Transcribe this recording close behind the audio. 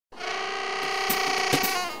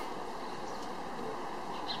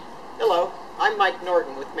Mikle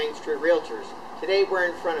Norton with Main Street Realtors. Today we're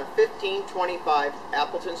in front of 1525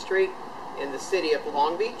 Appleton Street in the city of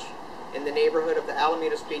Long Beach, in the neighborhood of the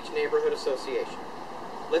Alamitos Beach Neighborhood Association.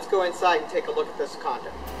 Let's go inside and take a look at this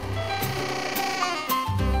condo.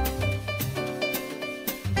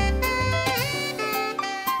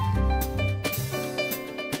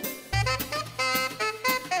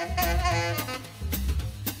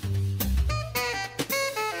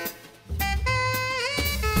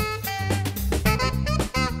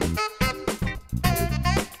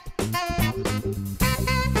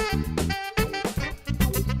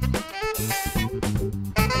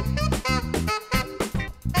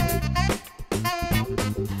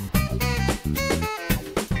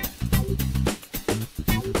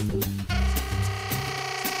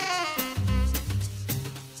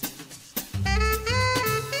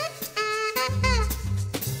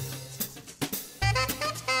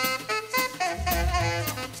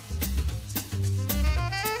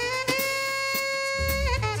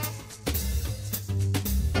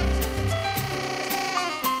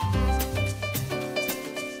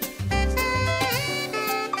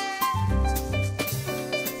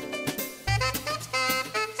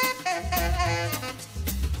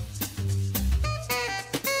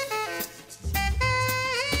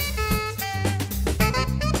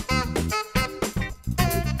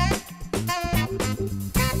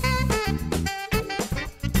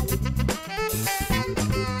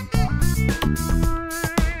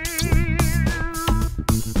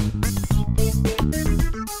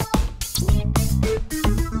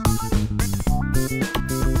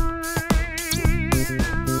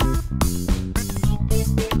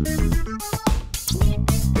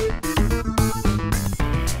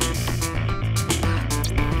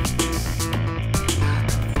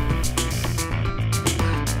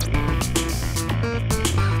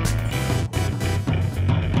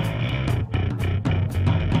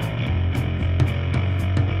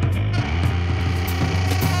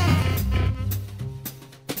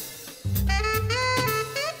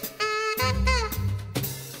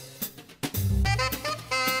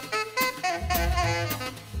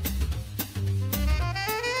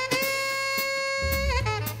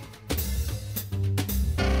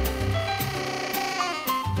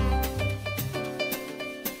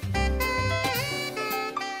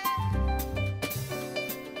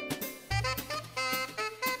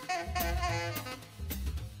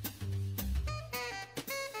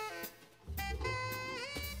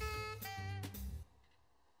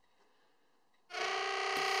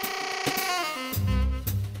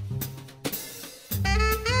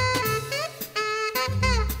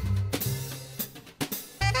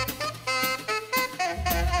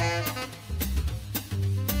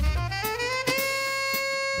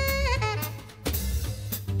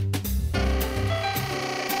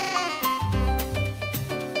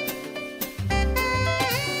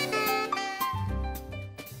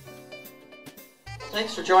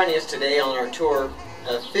 Thanks for joining us today on our tour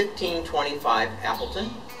of 1525 Appleton,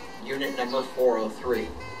 unit number 403.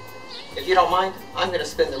 If you don't mind, I'm going to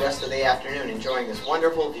spend the rest of the afternoon enjoying this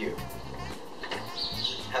wonderful view.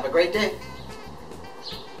 Have a great day.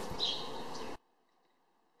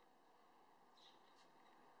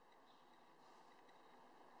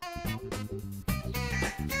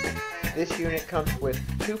 This unit comes with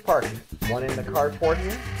two parking, one in the carport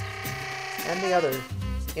here and the other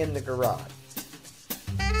in the garage.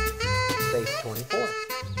 Space 24.